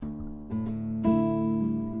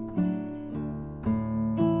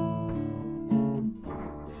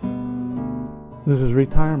This is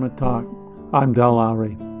Retirement Talk. I'm Del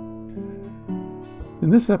Lowry. In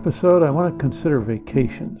this episode, I want to consider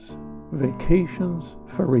vacations. Vacations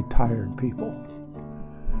for retired people.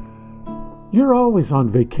 You're always on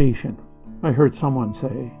vacation, I heard someone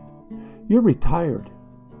say. You're retired.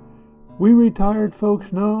 We retired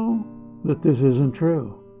folks know that this isn't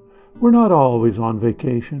true. We're not always on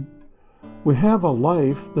vacation. We have a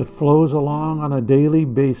life that flows along on a daily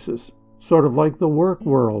basis, sort of like the work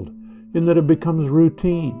world, in that it becomes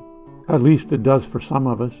routine. At least it does for some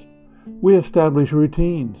of us. We establish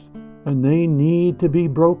routines, and they need to be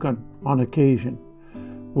broken on occasion.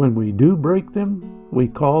 When we do break them, we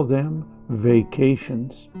call them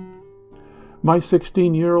vacations. My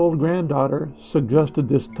 16-year-old granddaughter suggested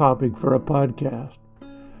this topic for a podcast.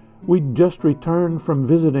 We'd just returned from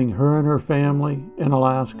visiting her and her family in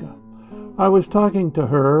Alaska. I was talking to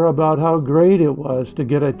her about how great it was to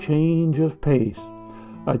get a change of pace,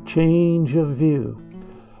 a change of view,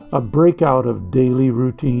 a breakout of daily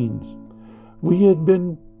routines. We had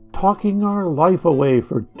been talking our life away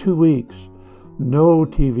for 2 weeks. No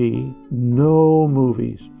TV, no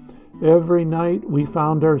movies. Every night we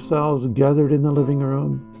found ourselves gathered in the living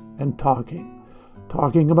room and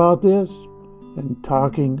talking about this and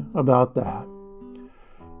talking about that.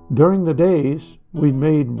 During the days, we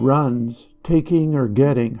made runs taking or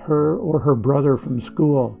getting her or her brother from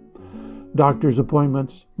school, doctor's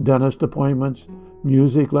appointments, dentist appointments,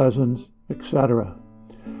 music lessons, etc.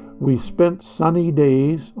 We spent sunny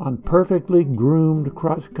days on perfectly groomed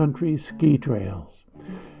cross-country ski trails.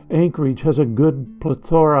 Anchorage has a good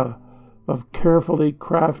plethora of carefully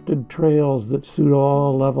crafted trails that suit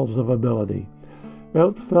all levels of ability.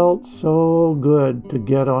 It felt so good to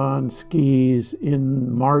get on skis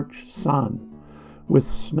in March sun, with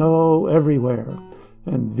snow everywhere,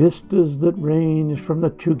 and vistas that ranged from the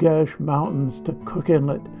Chugach Mountains to Cook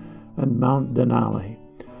Inlet and Mount Denali.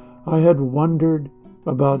 I had wondered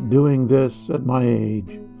about doing this at my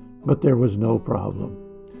age, but there was no problem.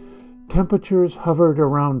 Temperatures hovered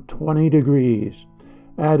around 20 degrees,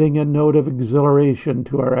 adding a note of exhilaration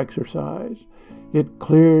to our exercise. It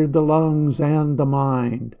cleared the lungs and the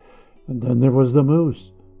mind. And then there was the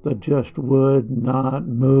moose that just would not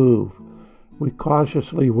move. We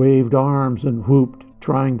cautiously waved arms and whooped,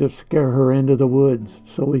 trying to scare her into the woods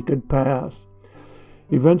so we could pass.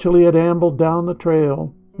 Eventually it ambled down the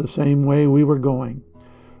trail the same way we were going.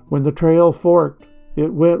 When the trail forked,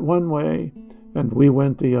 it went one way and we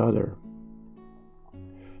went the other.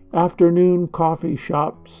 Afternoon coffee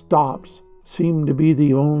shop stops seemed to be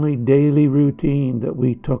the only daily routine that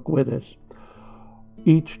we took with us.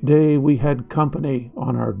 Each day we had company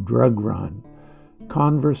on our drug run.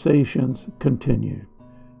 Conversations continued.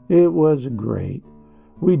 It was great.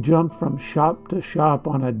 We jumped from shop to shop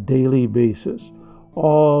on a daily basis,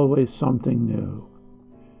 always something new.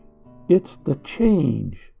 It's the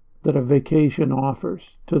change that a vacation offers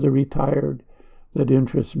to the retired that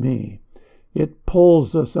interests me. It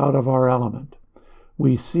pulls us out of our element.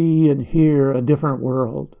 We see and hear a different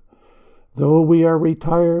world. Though we are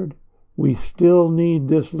retired, we still need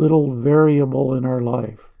this little variable in our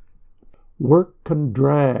life. Work can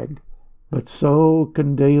drag, but so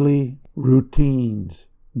can daily routines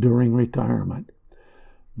during retirement.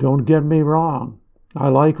 Don't get me wrong, I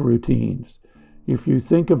like routines. If you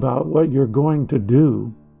think about what you're going to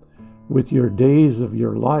do with your days of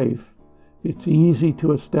your life, it's easy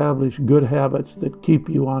to establish good habits that keep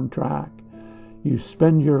you on track. You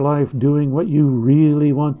spend your life doing what you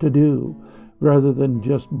really want to do, rather than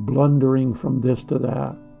just blundering from this to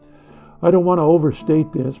that. I don't want to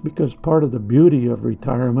overstate this because part of the beauty of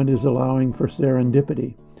retirement is allowing for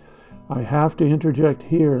serendipity. I have to interject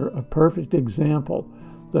here a perfect example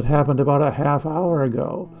that happened about a half hour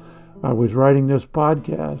ago. I was writing this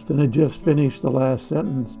podcast and had just finished the last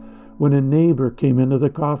sentence when a neighbor came into the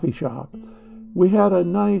coffee shop. We had a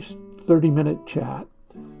nice 30-minute chat.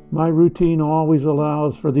 My routine always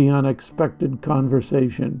allows for the unexpected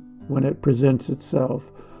conversation when it presents itself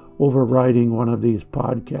over writing one of these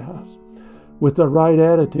podcasts. With the right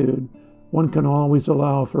attitude, one can always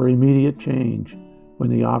allow for immediate change when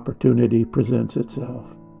the opportunity presents itself.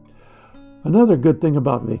 Another good thing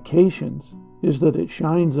about vacations is that it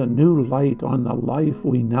shines a new light on the life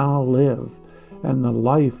we now live and the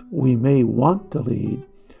life we may want to lead.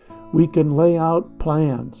 We can lay out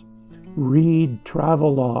plans, read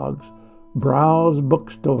travel logs, browse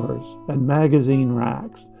bookstores and magazine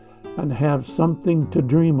racks, and have something to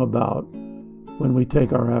dream about when we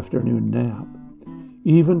take our afternoon nap.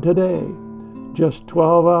 Even today, just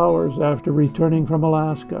 12 hours after returning from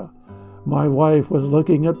Alaska, my wife was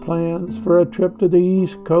looking at plans for a trip to the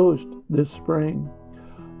East Coast this spring.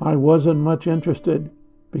 I wasn't much interested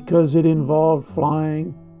because it involved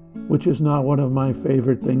flying, which is not one of my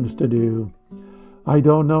favorite things to do. I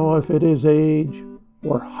don't know if it is age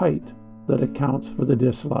or height that accounts for the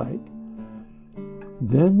dislike.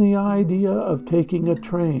 Then the idea of taking a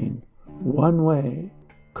train one way,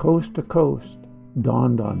 coast to coast,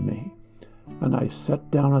 dawned on me, and I sat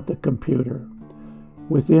down at the computer.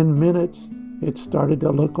 Within minutes, it started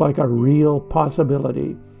to look like a real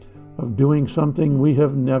possibility of doing something we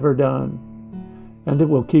have never done, and it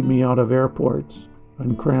will keep me out of airports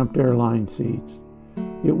and cramped airline seats.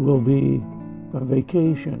 It will be a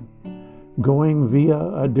vacation, going via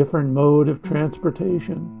a different mode of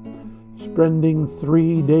transportation, spending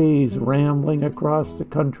 3 days rambling across the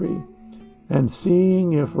country and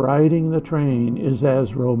seeing if riding the train is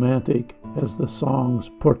as romantic as the songs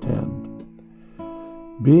portend.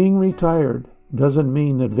 Being retired doesn't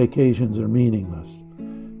mean that vacations are meaningless.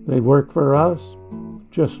 They work for us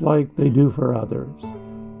just like they do for others.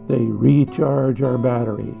 They recharge our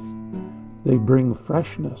batteries. They bring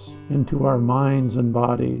freshness into our minds and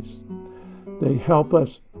bodies. They help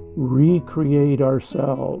us recreate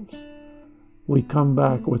ourselves. We come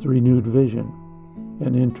back with renewed vision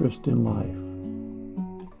and interest in life.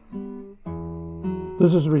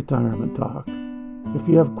 This is Retirement Talk. If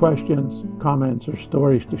you have questions, comments, or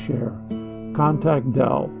stories to share, contact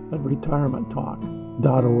Del at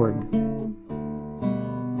retirementtalk.org.